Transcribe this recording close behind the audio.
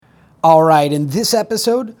All right, in this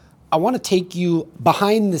episode, I want to take you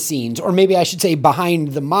behind the scenes, or maybe I should say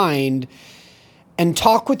behind the mind, and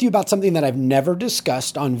talk with you about something that I've never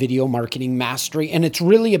discussed on Video Marketing Mastery, and it's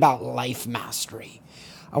really about life mastery.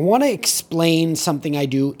 I want to explain something I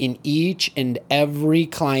do in each and every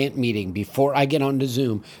client meeting before I get onto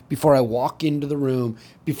Zoom, before I walk into the room,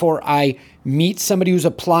 before I meet somebody who's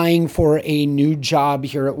applying for a new job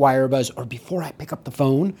here at Wirebuzz, or before I pick up the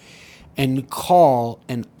phone and call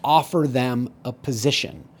and offer them a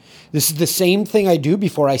position. This is the same thing I do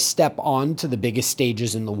before I step on to the biggest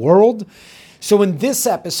stages in the world. So in this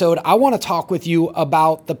episode, I want to talk with you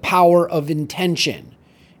about the power of intention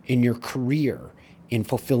in your career, in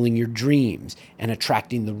fulfilling your dreams, and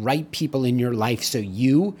attracting the right people in your life so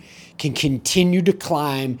you can continue to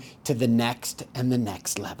climb to the next and the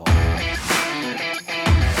next level.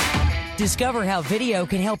 Discover how video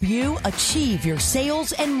can help you achieve your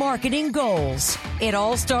sales and marketing goals. It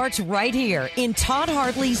all starts right here in Todd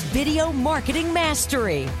Hartley's Video Marketing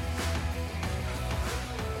Mastery.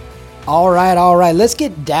 All right. Let's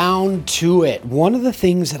get down to it. One of the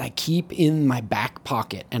things that I keep in my back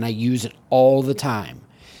pocket, and I use it all the time,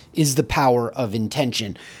 is the power of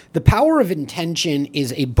intention. The Power of Intention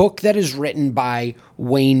is a book that is written by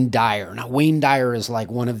Wayne Dyer. Now, Wayne Dyer is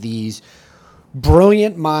like one of these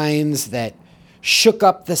brilliant minds that shook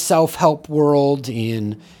up the self-help world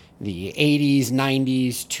in the 80s,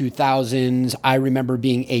 90s, 2000s. I remember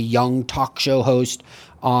being a young talk show host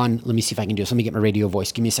on, let me see if I can do this. Let me get my radio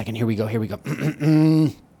voice. Give me a second. Here we go.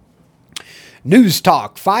 News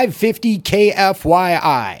Talk 550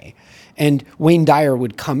 KFYI. And Wayne Dyer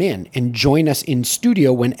would come in and join us in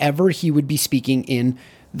studio whenever he would be speaking in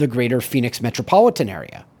the greater Phoenix metropolitan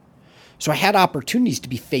area. So I had opportunities to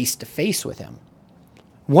be face-to-face with him.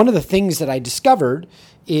 One of the things that I discovered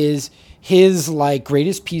is his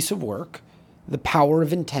greatest piece of work, The Power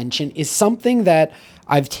of Intention, is something that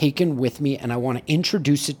I've taken with me, and I want to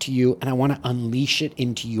introduce it to you, and I want to unleash it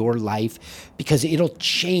into your life because it'll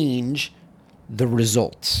change the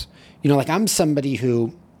results. I'm somebody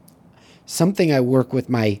who, something I work with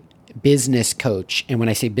my business coach, and when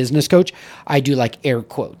I say business coach, I do air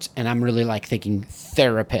quotes, and I'm really thinking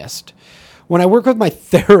therapist. When I work with my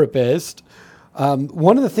therapist,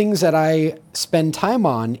 one of the things that I spend time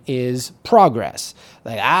on is progress.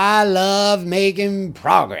 I love making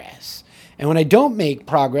progress. And when I don't make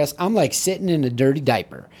progress, I'm sitting in a dirty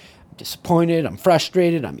diaper. I'm disappointed, I'm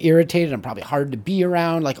frustrated, I'm irritated, I'm probably hard to be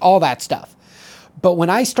around, all that stuff. But when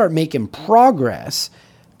I start making progress,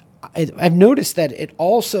 I've noticed that it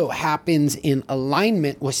also happens in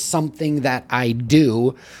alignment with something that I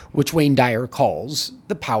do, which Wayne Dyer calls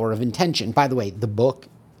The Power of Intention. By the way, the book,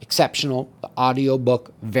 exceptional. The audio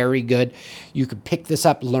book, very good. You could pick this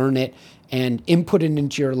up, learn it, and input it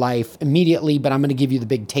into your life immediately, but I'm going to give you the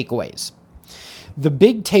big takeaways. The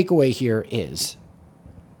big takeaway here is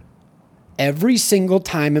every single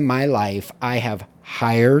time in my life I have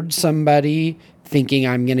hired somebody thinking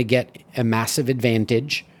I'm going to get a massive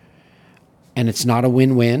advantage, and it's not a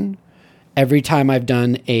win-win. Every time I've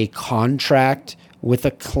done a contract with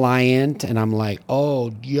a client and I'm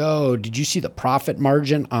did you see the profit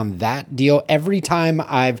margin on that deal? Every time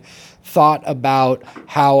I've thought about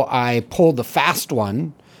how I pull the fast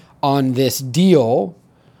one on this deal,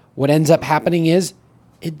 what ends up happening is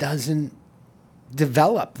it doesn't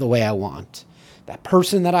develop the way I want. That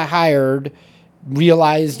person that I hired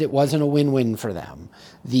realized it wasn't a win-win for them.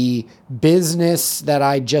 The business that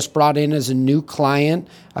I just brought in as a new client,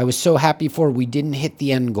 I was so happy for, we didn't hit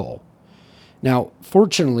the end goal. Now,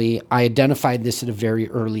 fortunately, I identified this at a very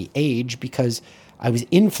early age because I was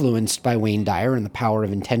influenced by Wayne Dyer and The Power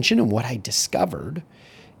of Intention, and what I discovered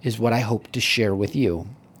is what I hope to share with you.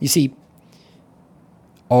 You see,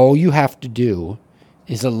 all you have to do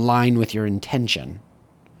is align with your intention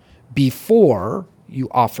before you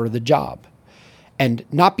offer the job. And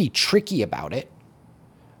not be tricky about it,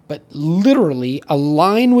 but literally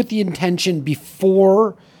align with the intention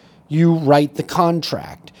before you write the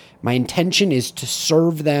contract. My intention is to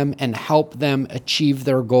serve them and help them achieve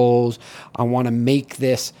their goals. I want to make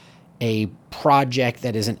this a project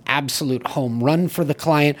that is an absolute home run for the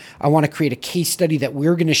client. I want to create a case study that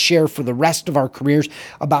we're going to share for the rest of our careers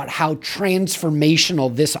about how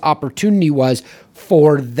transformational this opportunity was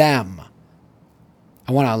for them.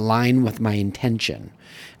 I want to align with my intention.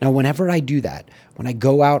 Now, whenever I do that, when I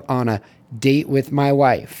go out on a date with my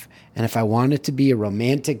wife, and if I want it to be a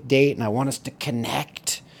romantic date and I want us to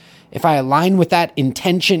connect, if I align with that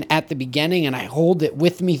intention at the beginning and I hold it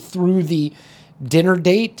with me through the dinner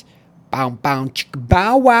date,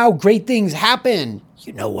 bow, wow, great things happen.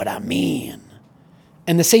 You know what I mean.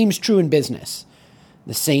 And the same is true in business.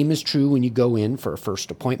 The same is true when you go in for a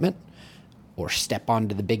first appointment or step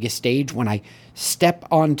onto the biggest stage. When I step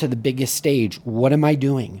onto the biggest stage, what am I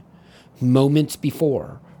doing? Moments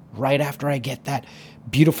before, right after I get that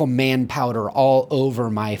beautiful man powder all over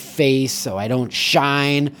my face so I don't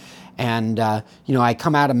shine, and I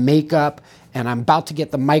come out of makeup and I'm about to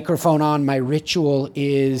get the microphone on, my ritual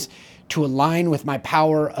is to align with my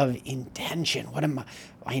power of intention. What am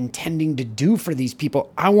I intending to do for these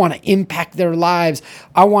people? I want to impact their lives.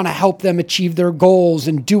 I want to help them achieve their goals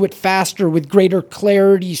and do it faster with greater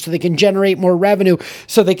clarity so they can generate more revenue,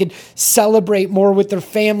 so they can celebrate more with their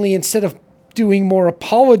family instead of doing more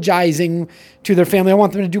apologizing to their family. I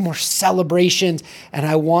want them to do more celebrations, and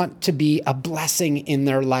I want to be a blessing in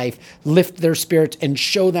their life, lift their spirits, and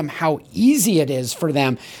show them how easy it is for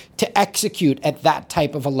them to execute at that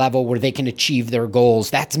type of a level where they can achieve their goals.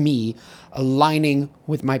 That's me aligning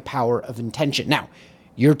with my power of intention. Now,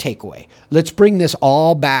 your takeaway. Let's bring this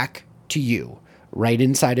all back to you, right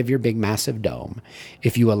inside of your big, massive dome.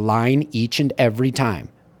 If you align each and every time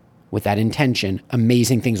with that intention,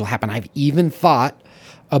 amazing things will happen. I've even thought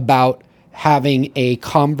about having a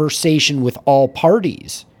conversation with all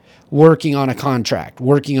parties working on a contract,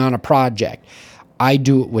 working on a project. I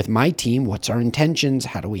do it with my team. What's our intentions?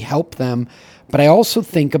 How do we help them? But I also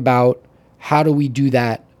think about how do we do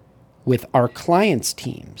that with our clients'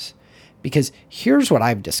 teams? Because here's what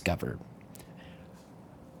I've discovered.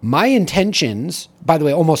 My intentions, by the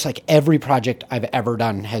way, almost like every project I've ever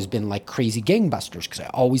done has been like crazy gangbusters because I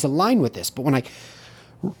always align with this. But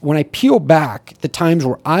when I peel back the times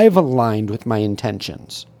where I've aligned with my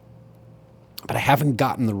intentions, but I haven't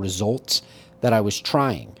gotten the results that I was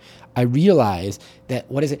trying, I realize that,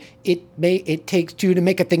 what is it? It takes two to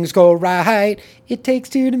make a things go right. It takes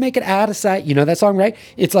two to make it out of sight. You know that song, right?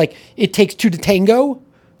 It's like, it takes two to tango.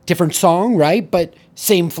 Different song, right? But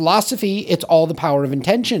same philosophy. It's all the power of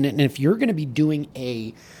intention. And if you're going to be doing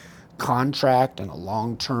a contract and a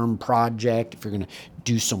long-term project, if you're going to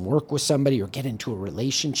do some work with somebody or get into a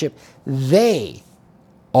relationship, they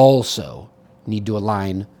also need to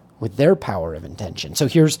align with their power of intention. So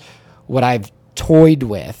here's what I've toyed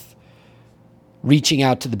with: reaching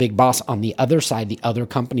out to the big boss on the other side, the other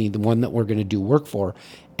company, the one that we're going to do work for,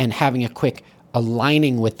 and having a quick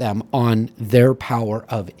aligning with them on their power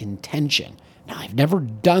of intention. Now, I've never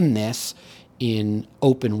done this in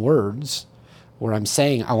open words where I'm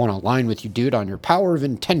saying, I want to align with you, dude, on your power of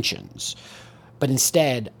intentions. But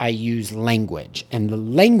instead, I use language. And the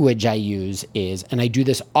language I use is, and I do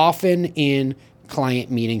this often in client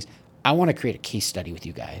meetings, I want to create a case study with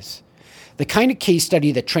you guys. The kind of case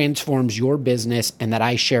study that transforms your business and that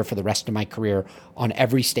I share for the rest of my career on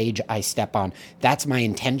every stage I step on. That's my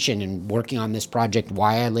intention in working on this project,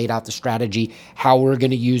 why I laid out the strategy, how we're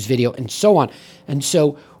going to use video, and so on. And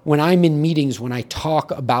so when I'm in meetings, when I talk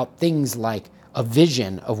about things like a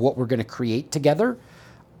vision of what we're going to create together,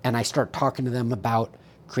 and I start talking to them about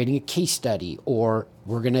creating a case study, or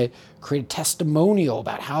we're going to create a testimonial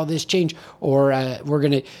about how this changed, or we're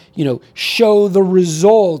going to, show the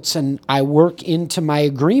results, and I work into my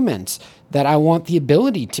agreements that I want the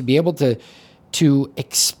ability to be able to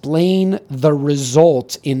explain the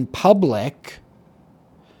results in public.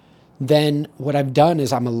 Then what I've done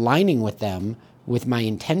is I'm aligning with them with my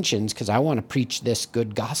intentions, because I want to preach this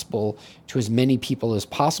good gospel to as many people as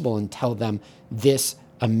possible and tell them this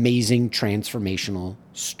amazing transformational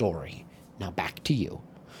story. Now back to you.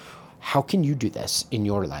 How can you do this in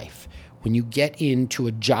your life? When you get into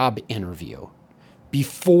a job interview,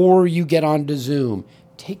 before you get onto Zoom,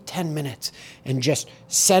 take 10 minutes and just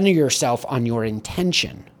center yourself on your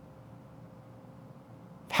intention.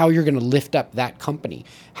 How you're going to lift up that company,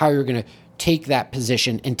 how you're going to take that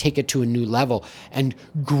position and take it to a new level and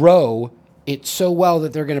grow it so well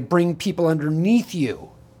that they're going to bring people underneath you.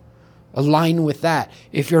 Align with that.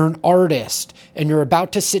 If you're an artist and you're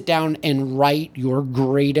about to sit down and write your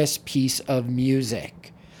greatest piece of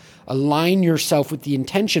music, align yourself with the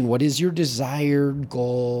intention. What is your desired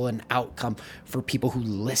goal and outcome for people who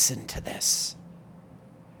listen to this?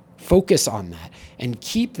 Focus on that and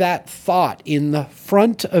keep that thought in the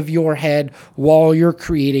front of your head while you're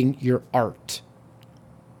creating your art.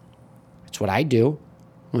 That's what I do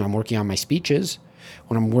when I'm working on my speeches,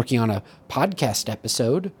 when I'm working on a podcast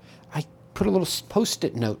episode. Put a little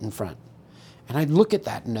Post-it note in front, and I look at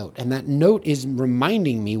that note, and that note is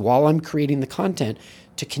reminding me while I'm creating the content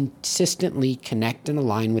to consistently connect and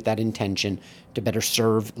align with that intention to better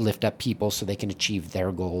serve, lift up people so they can achieve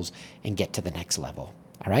their goals and get to the next level.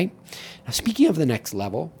 All right? Now, speaking of the next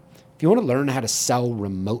level, if you want to learn how to sell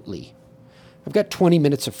remotely, I've got 20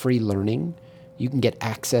 minutes of free learning. you can get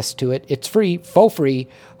access to it. It's free, full free,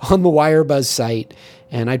 on the Wirebuzz site.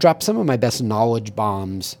 And I drop some of my best knowledge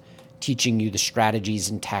bombs teaching you the strategies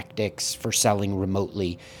and tactics for selling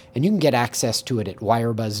remotely. And you can get access to it at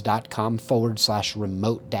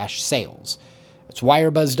wirebuzz.com/remote-sales. It's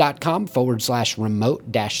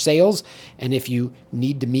wirebuzz.com/remote-sales. And if you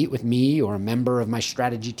need to meet with me or a member of my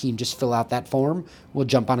strategy team, just fill out that form. We'll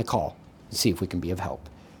jump on a call and see if we can be of help.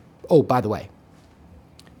 Oh, by the way,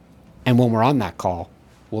 and when we're on that call,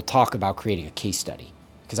 we'll talk about creating a case study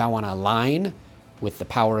because I want to align with the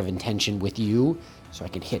power of intention with you so I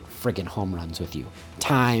can hit friggin' home runs with you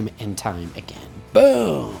time and time again.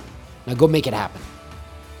 Boom! Now go make it happen.